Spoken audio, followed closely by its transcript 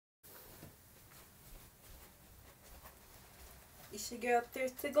It's your girl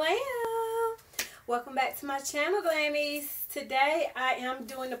Thrifted Glam. Welcome back to my channel, Glammies. Today I am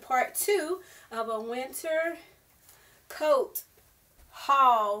doing the part 2 of a winter coat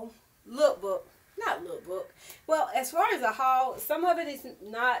haul lookbook. Not lookbook. Well, as far as a haul, some of it is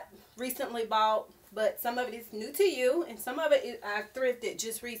not recently bought, but some of it is new to you, and some of it I thrifted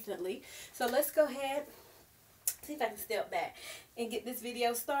just recently. So let's go ahead, see if I can step back and get this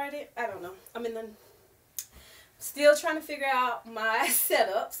video started. I don't know. I'm in the still trying to figure out my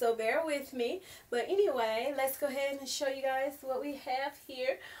setup, so bear with me. But anyway, let's go ahead and show you guys what we have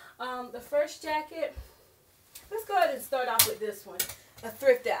here. The first jacket, let's go ahead and start off with this one, a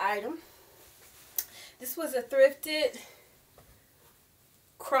thrifted item. This was a thrifted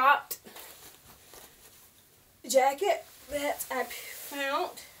cropped jacket that I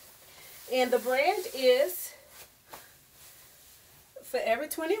found, and the brand is Forever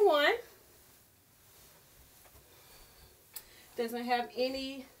 21. Doesn't have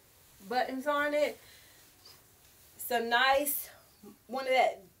any buttons on it. It's a nice one of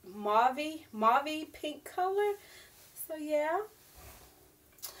that mauve pink color. So yeah,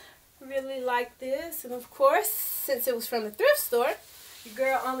 really like this. And of course, since it was from the thrift store, your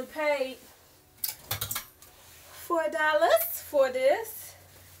girl only paid $4 for this.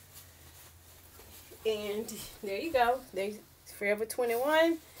 And there you go. There's Forever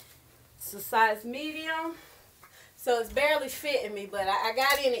 21. It's a size medium. So it's barely fitting me, but I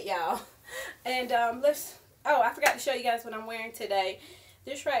got in it, y'all. And I forgot to show you guys what I'm wearing today.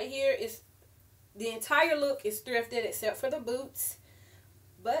 This right here is, the entire look is thrifted except for the boots.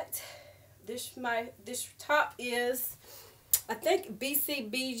 But this top is, I think,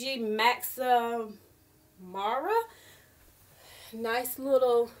 BCBG Maxa Mara. Nice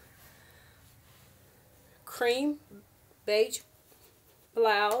little cream beige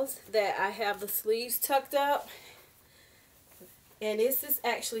blouse that I have the sleeves tucked up. And this is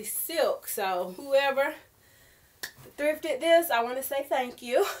actually silk, so whoever thrifted this, I want to say thank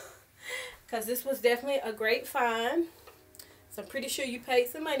you, because this was definitely a find. So I'm pretty sure you paid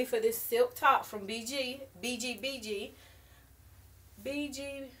some money for this silk top from BCBG.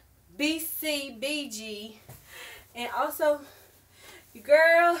 And also, your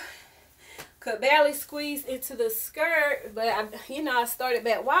girl could barely squeeze into the skirt, but I started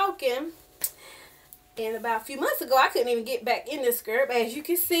back walking. And about a few months ago, I couldn't even get back in this skirt. But as you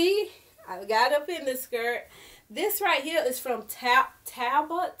can see, I got up in this skirt. This right here is from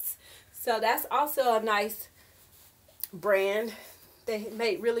Talbot's. So that's also a nice brand. They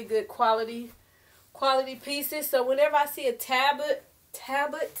make really good quality pieces. So whenever I see a Talbot,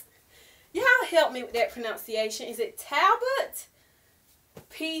 y'all help me with that pronunciation. Is it Talbot?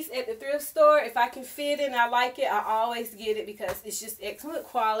 Piece at the thrift store, if I can fit it and I like it, I always get it because it's just excellent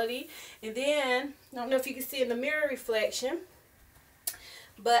quality. And then I don't know if you can see in the mirror reflection,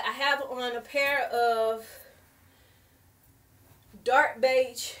 but I have on a pair of dark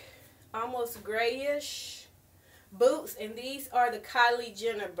beige, almost grayish boots, and these are the Kylie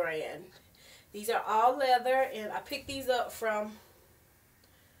Jenner brand. These are all leather, and I picked these up from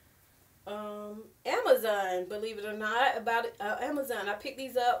Amazon, believe it or not. Amazon. I picked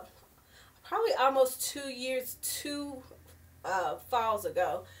these up probably almost 2 falls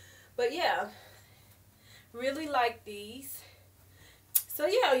ago. But yeah, really like these. So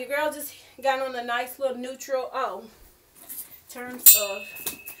yeah, your girl just got on a nice little neutral, terms of,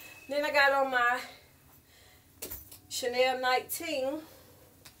 then I got on my Chanel 19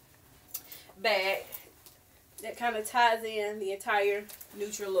 bag that kind of ties in the entire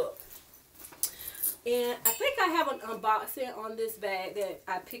neutral look. And I think I have an unboxing on this bag that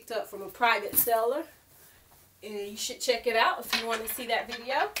I picked up from a private seller. And you should check it out if you want to see that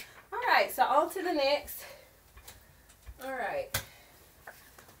video. Alright, so on to the next. Alright.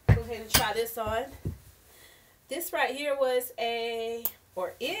 Go ahead and try this on. This right here was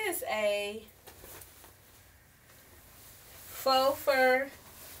is a faux fur.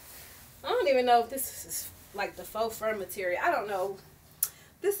 I don't even know if this is like the faux fur material. I don't know.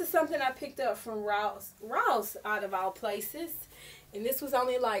 This is something I picked up from Ross out of all places. And this was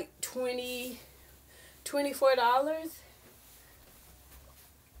only like $24.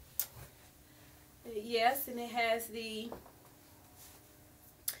 Yes, and it has the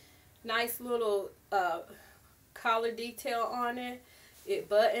nice little collar detail on it. It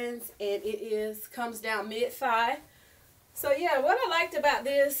buttons, and comes down mid-thigh. So yeah, what I liked about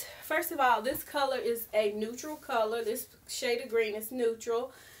this, first of all, this color is a neutral color. This shade of green is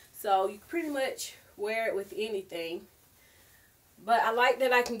neutral, so you can pretty much wear it with anything. But I like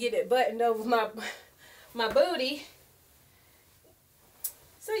that I can get it buttoned over my booty.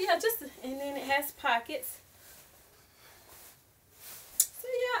 So yeah, and then it has pockets.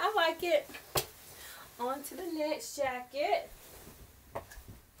 I like it. On to the next jacket.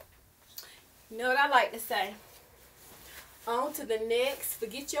 You know what I like to say? On to the next.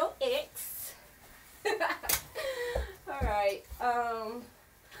 Forget your ex. Alright.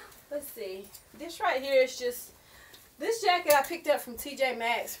 Let's see. This right here is just, this jacket I picked up from TJ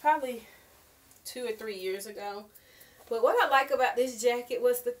Maxx probably 2 or 3 years ago. But what I like about this jacket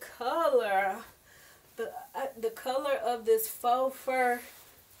was the color. The color of this faux fur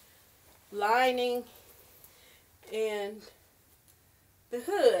lining and the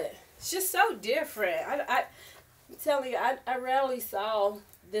hood. It's just so different. I'm telling you, I rarely saw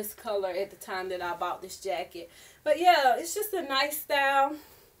this color at the time that I bought this jacket. But yeah, it's just a nice style.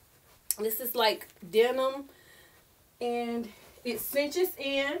 This is like denim, and it cinches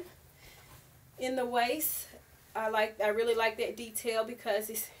in the waist. I really like that detail because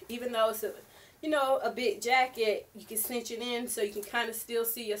it's, even though it's a, you know, a big jacket, you can cinch it in so you can kind of still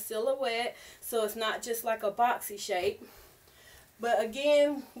see your silhouette, so it's not just like a boxy shape. But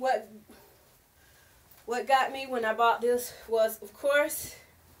again, what got me when I bought this was, of course,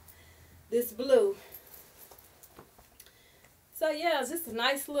 this blue. So yeah, it's just a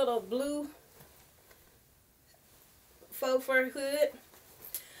nice little blue faux fur hood.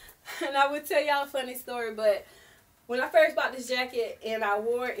 And I would tell y'all a funny story, but when I first bought this jacket and I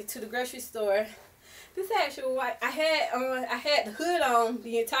wore it to the grocery store, this actual white, I had the hood on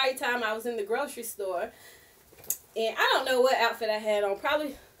the entire time I was in the grocery store. And I don't know what outfit I had on.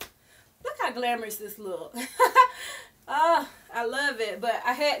 Probably, look how glamorous this look. Oh, I love it. But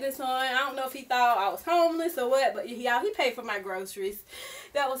I had this on. I don't know if he thought I was homeless or what, but y'all, he paid for my groceries.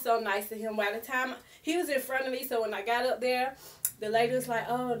 That was so nice of him. By the time he was in front of me, so when I got up there, the lady was like,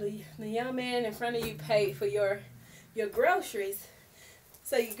 oh, the young man in front of you paid for your groceries.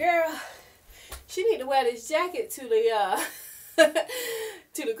 So your girl, she need to wear this jacket to the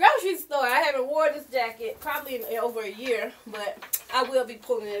to the grocery store. I haven't worn this jacket probably in over a year, but I will be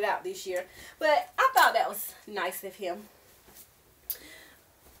pulling it out this year. But I thought that was nice of him.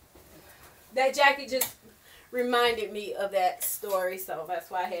 That jacket just reminded me of that story, so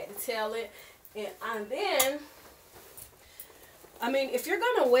that's why I had to tell it. And then, I mean, if you're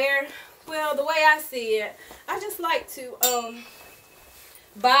gonna wear, well, the way I see it, I just like to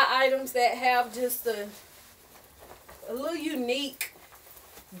buy items that have just a little unique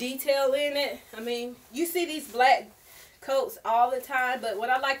detail in it. I mean, you see these black coats all the time, but what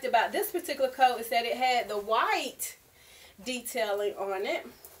I liked about this particular coat is that it had the white detailing on it.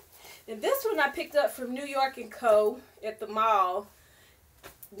 And this one I picked up from New York & Co. at the mall.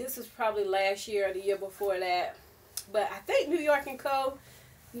 This was probably last year or the year before that. But I think New York & Co.,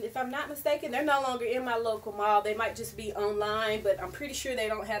 if I'm not mistaken, they're no longer in my local mall. They might just be online, but I'm pretty sure they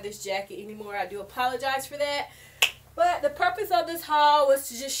don't have this jacket anymore. I do apologize for that. But the purpose of this haul was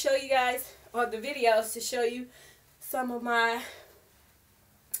to just show you guys, or the videos, to show you some of my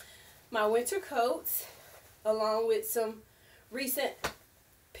winter coats, along with some recent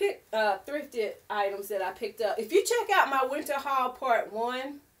thrifted items that I picked up. If you check out my winter haul part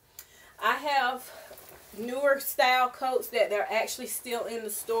 1, I have newer style coats that they're actually still in the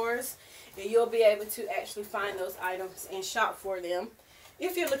stores, and you'll be able to actually find those items and shop for them.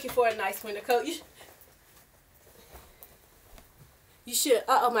 If you're looking for a nice winter coat, you should,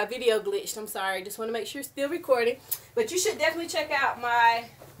 my video glitched, I'm sorry, just want to make sure it's still recording. But you should definitely check out my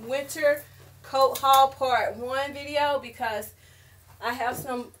winter coat haul part 1 video, because I have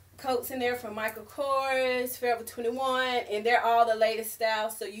some coats in there from Michael Kors, Forever 21, and they're all the latest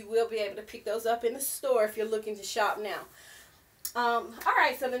styles, so you will be able to pick those up in the store if you're looking to shop now.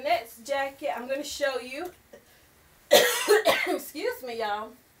 Alright, so the next jacket I'm going to show you, excuse me y'all,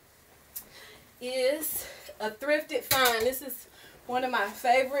 is a thrifted find. This is one of my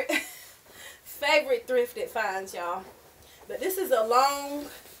favorite thrifted finds, y'all. But this is a long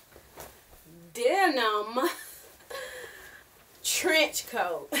denim trench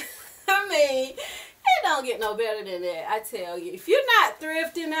coat. I mean, it don't get no better than that, I tell you. If you're not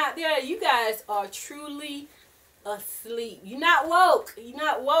thrifting out there, you guys are truly asleep. You're not woke. You're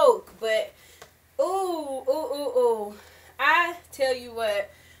not woke. But, ooh. I tell you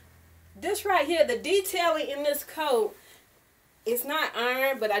what, this right here, the detailing in this coat, it's not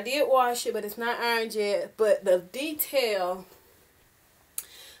ironed, but I did wash it, but it's not ironed yet. But the detail,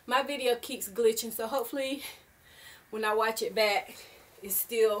 my video keeps glitching, so hopefully when I watch it back, it's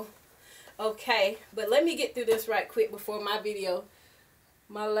still okay. But let me get through this right quick before my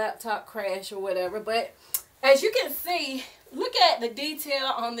laptop crash or whatever. But as you can see, look at the detail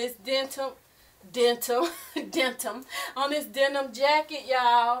on this denim on this denim jacket,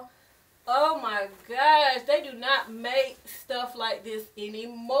 y'all. Oh my gosh, they do not make stuff like this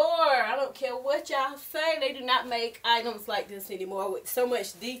anymore. I don't care what y'all say, they do not make items like this anymore with so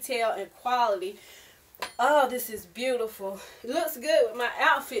much detail and quality. Oh, this is beautiful. It looks good with my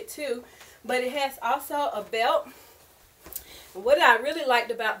outfit too, but it has also a belt. And what I really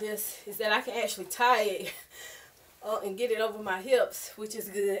liked about this is that I can actually tie it and get it over my hips, which is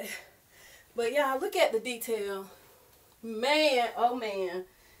good. But y'all, look at the detail. Man, oh man.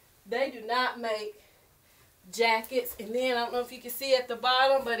 They do not make jackets. And then, I don't know if you can see at the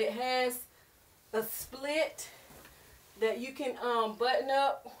bottom, but it has a split that you can button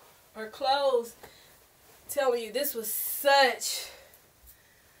up or close. I'm telling you, this was such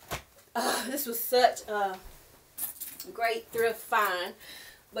a great thrift find.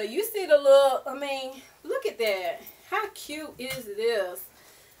 But you see the little, I mean, look at that. How cute is this?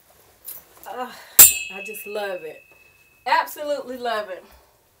 I just love it. Absolutely love it.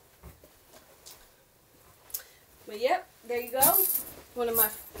 But yep, there you go. One of my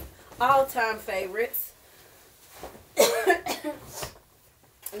all-time favorites.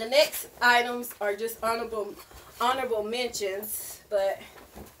 And the next items are just honorable mentions. But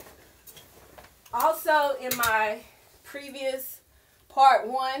also in my previous part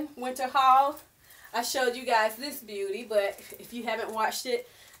 1 winter haul, I showed you guys this beauty. But if you haven't watched it,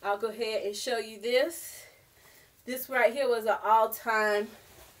 I'll go ahead and show you this. This right here was an all-time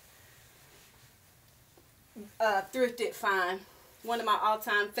thrifted find. One of my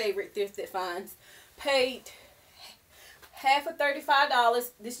all-time favorite thrifted finds. Paid half of $35.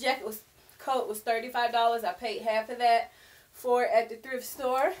 This coat was $35. I paid half of that for it at the thrift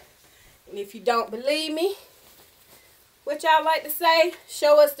store. And if you don't believe me, what y'all like to say,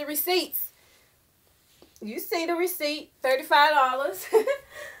 show us the receipts. You see the receipt, $35.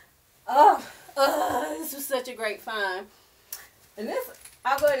 This was such a great find. And this,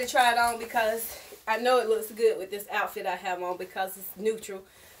 I'll go ahead and try it on because I know it looks good with this outfit I have on because it's neutral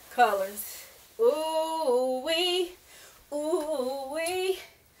colors. Ooh wee, ooh wee.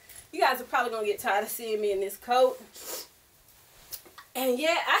 You guys are probably going to get tired of seeing me in this coat. And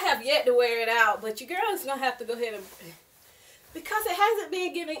yeah, I have yet to wear it out, but your girl is going to have to go ahead and, because it hasn't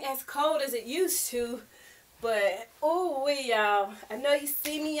been getting as cold as it used to. But, ooh wee, y'all. I know you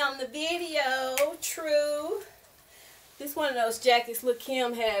see me on the video. True. This one of those jackets Lil'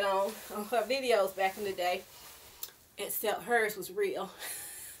 Kim had on her videos back in the day. Except hers was real.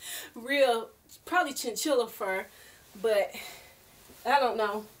 Real, probably chinchilla fur. But, I don't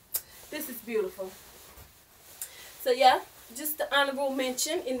know. This is beautiful. So, yeah. Just the honorable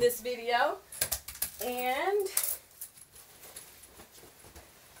mention in this video. And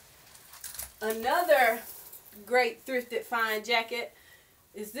another great thrifted find jacket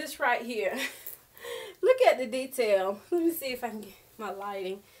is this right here. Look at the detail. Let me see if I can get my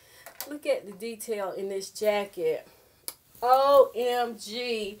lighting. Look at the detail in this jacket.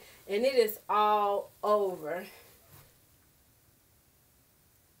 OMG. And it is all over.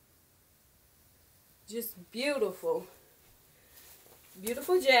 Just beautiful.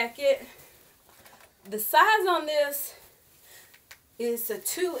 Beautiful jacket. The size on this is a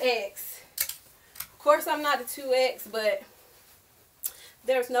 2X. Of course, I'm not a 2X, but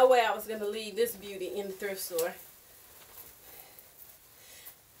there's no way I was going to leave this beauty in the thrift store.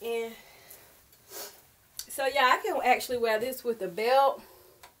 And so, yeah, I can actually wear this with a belt.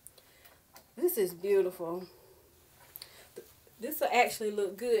 This is beautiful. This will actually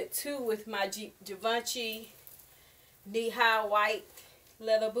look good, too, with my Givenchy knee-high white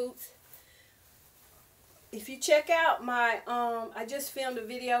leather boots. If you check out my, I just filmed a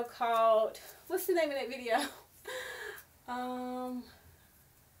video called, what's the name of that video? Oh,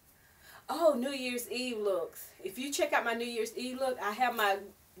 New Year's Eve looks. If you check out my New Year's Eve look, I have my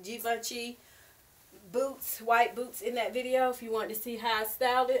Givenchy boots, white boots in that video if you want to see how I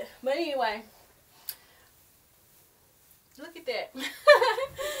styled it. But anyway, look at that.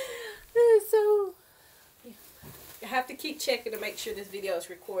 So, yeah. I have to keep checking to make sure this video is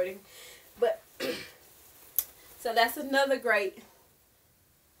recording. But, so that's another great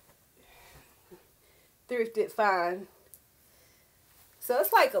thrifted find. So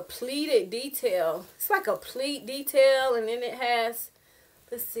it's like a pleated detail. It's like a pleat detail, and then it has,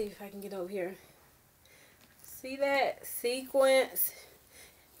 let's see if I can get over here. See that? Sequence.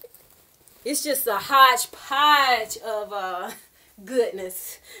 It's just a hodgepodge of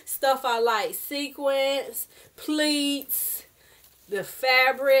goodness. Stuff I like. Sequence, pleats, the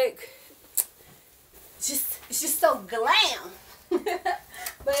fabric. It's just so glam.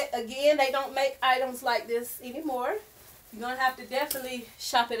 But again, they don't make items like this anymore. You're going to have to definitely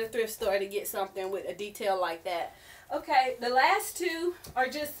shop at a thrift store to get something with a detail like that. Okay, the last two are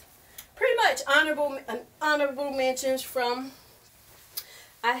just pretty much honorable mentions from,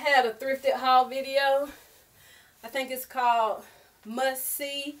 I had a thrifted haul video. I think it's called Must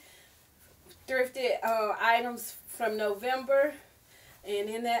See Thrifted Items from November. And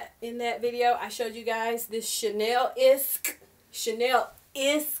in that video, I showed you guys this Chanel-esque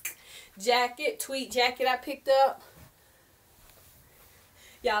jacket, tweed jacket I picked up.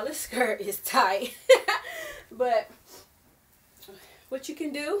 Y'all, this skirt is tight. But what you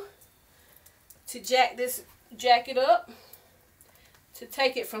can do to jack this jacket up, to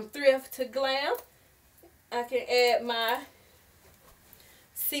take it from thrift to glam, I can add my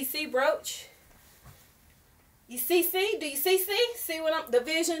CC brooch. You CC? Do you CC? See what I'm, the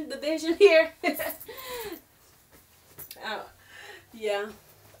vision here? Yeah.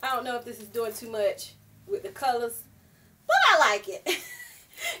 I don't know if this is doing too much with the colors, but I like it.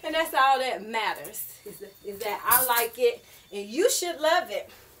 And that's all that matters, is that I like it and you should love it.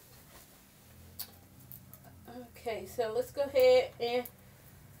 Okay, so let's go ahead and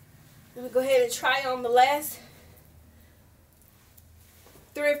try on the last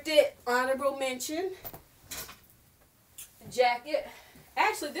thrifted honorable mention jacket.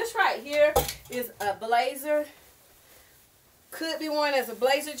 Actually, this right here is a blazer. Could be worn as a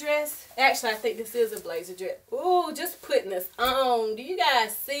blazer dress. Actually, I think this is a blazer dress. Ooh, just putting this on. Do you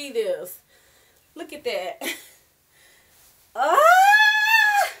guys see this? Look at that. Ah!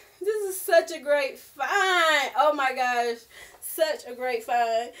 This is such a great find. Oh my gosh. Such a great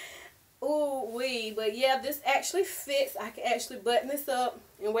find. Ooh wee. But yeah, this actually fits. I can actually button this up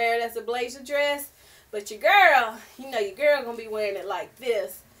and wear it as a blazer dress. But your girl, you know your girl gonna be wearing it like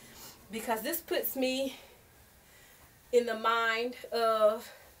this. Because this puts me in the mind of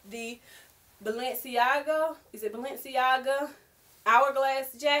the Balenciaga. Is it Balenciaga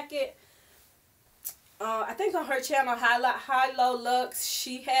Hourglass jacket? I think on her channel, High Low Lux,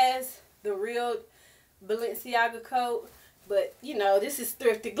 she has the real Balenciaga coat. But, you know, this is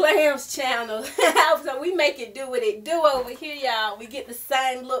Thrifted Glam's channel. So we make it do what it do over here, y'all. We get the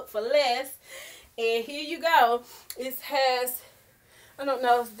same look for less. And here you go. It has, I don't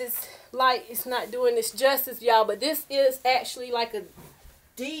know if this light is not doing this justice, y'all, but this is actually like a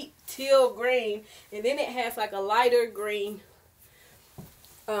deep teal green. And then it has like a lighter green.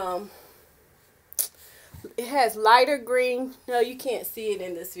 It has lighter green. No, you can't see it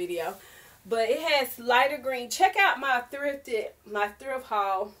in this video. But it has lighter green. Check out my thrift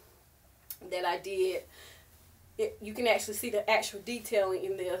haul that I did. You can actually see the actual detailing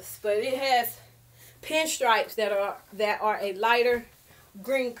in this. But it has pinstripes that are a lighter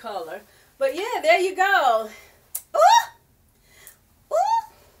green color. But yeah, there you go. Ooh! Ooh!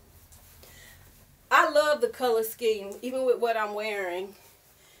 I love the color scheme, even with what I'm wearing.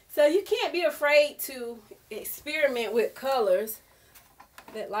 So you can't be afraid to experiment with colors.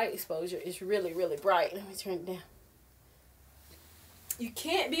 That light exposure is really, really bright. Let me turn it down. You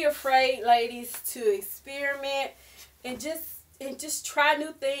can't be afraid, ladies, to experiment and just try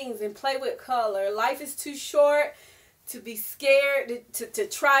new things and play with color. Life is too short to be scared to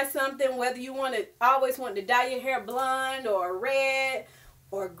try something, whether you always want to dye your hair blonde or red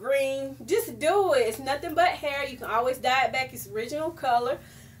or green. Just do it. It's nothing but hair. You can always dye it back its original color.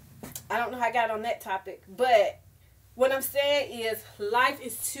 I don't know how I got on that topic, but what I'm saying is life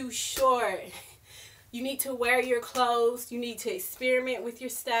is too short. You need to wear your clothes. You need to experiment with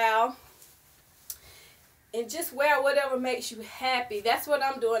your style. And just wear whatever makes you happy. That's what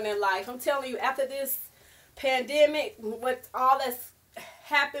I'm doing in life. I'm telling you, after this pandemic, with all that's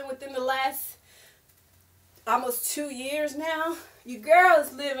happened within the last almost 2 years now, your girl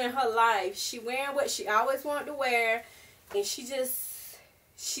is living her life. She wearing what she always wanted to wear. And she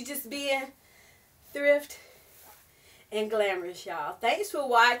just being thrift and glamorous, y'all. Thanks for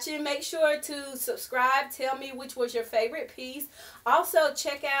watching. Make sure to subscribe. Tell me which was your favorite piece. Also,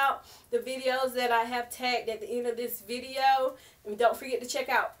 check out the videos that I have tagged at the end of this video. And don't forget to check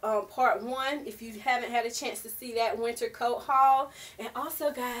out part 1 if you haven't had a chance to see that winter coat haul. And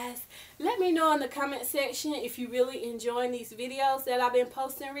also, guys, let me know in the comment section if you really enjoying these videos that I've been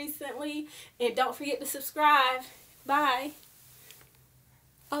posting recently. And don't forget to subscribe. Bye.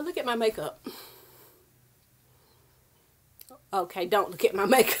 Oh, look at my makeup. Okay, don't look at my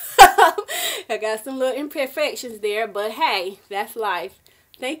makeup. I got some little imperfections there, but hey, that's life.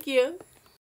 Thank you.